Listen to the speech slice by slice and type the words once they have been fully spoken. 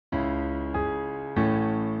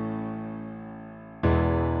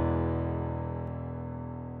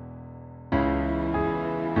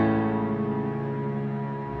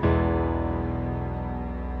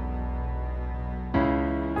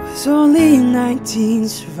was only 19,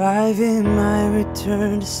 surviving my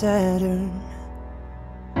return to Saturn.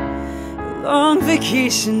 A long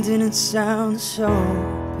vacation didn't sound so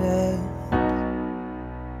bad.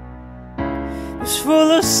 It was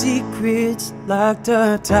full of secrets, locked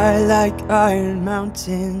up tight like iron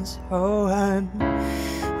mountains. Oh, I'm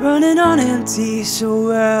running on empty,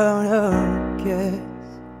 so out of gas.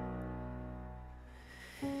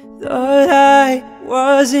 Thought I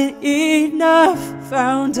wasn't enough,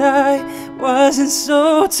 found I wasn't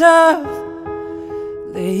so tough,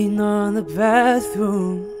 laying on the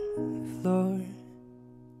bathroom floor.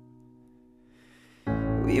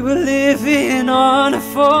 We were living on a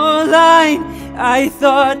full line, I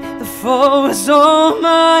thought the fall was all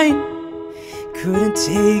mine. Couldn't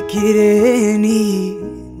take it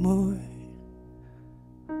anymore.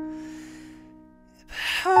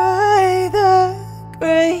 By the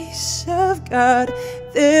grace of God,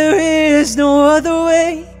 there is no other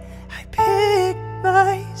way. I picked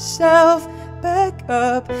myself back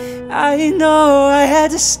up, I know I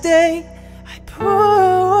had to stay. I put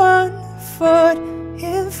one foot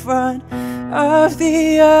in front of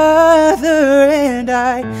the other, and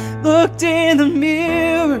I looked in the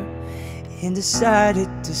mirror and decided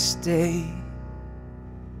to stay.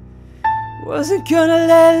 Wasn't gonna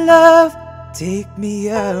let love take me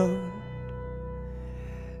out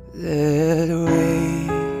that way.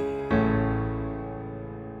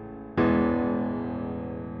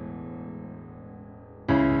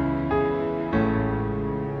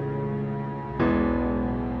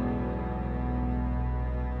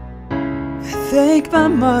 I thank my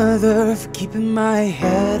mother for keeping my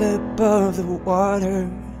head above the water.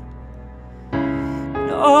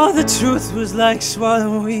 And all the truth was like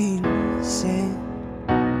swallowing sand.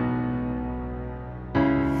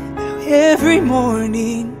 Now every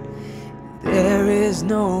morning there is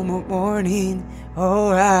no more morning.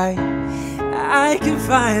 Oh, I can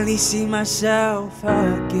finally see myself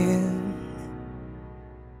again.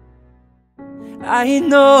 I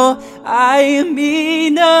know I am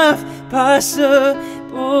enough,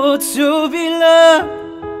 possible to be loved.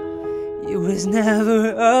 It was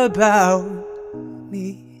never about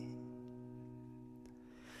me.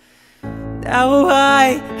 Now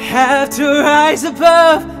I have to rise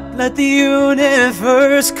above, let the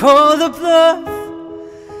universe call the bluff.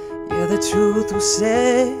 Yeah, the truth will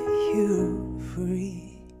set you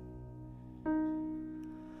free.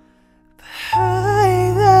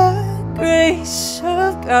 By the grace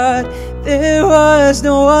of God, there was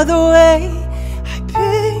no other way. I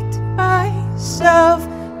picked myself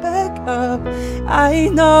back up, I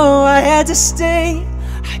know I had to stay.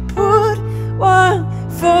 I put one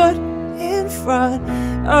foot in front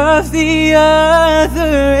of the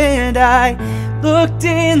other, and I looked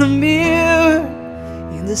in the mirror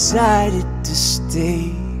and decided to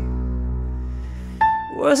stay.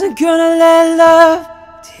 Wasn't gonna let love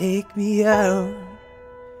take me out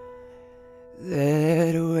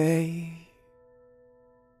that way.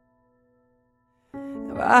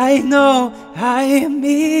 I know I am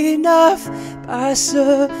enough,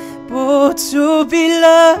 possible to be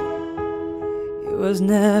loved. It was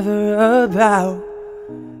never about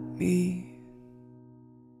me.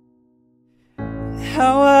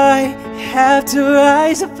 Now I have to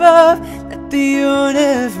rise above, let the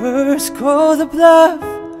universe call the bluff.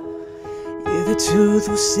 Yeah, the truth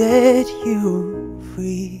will set you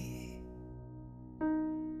free.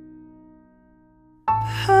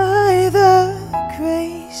 By the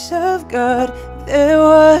grace of God, there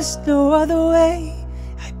was no other way.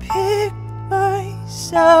 I picked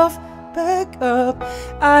myself back up,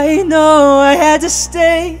 I know I had to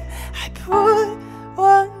stay. I put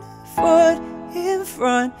one foot in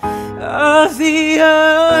front of the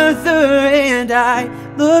other, and I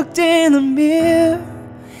looked in the mirror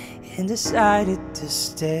and decided to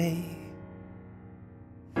stay.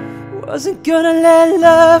 Wasn't gonna let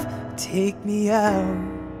love take me out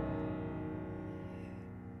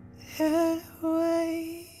that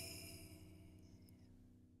way.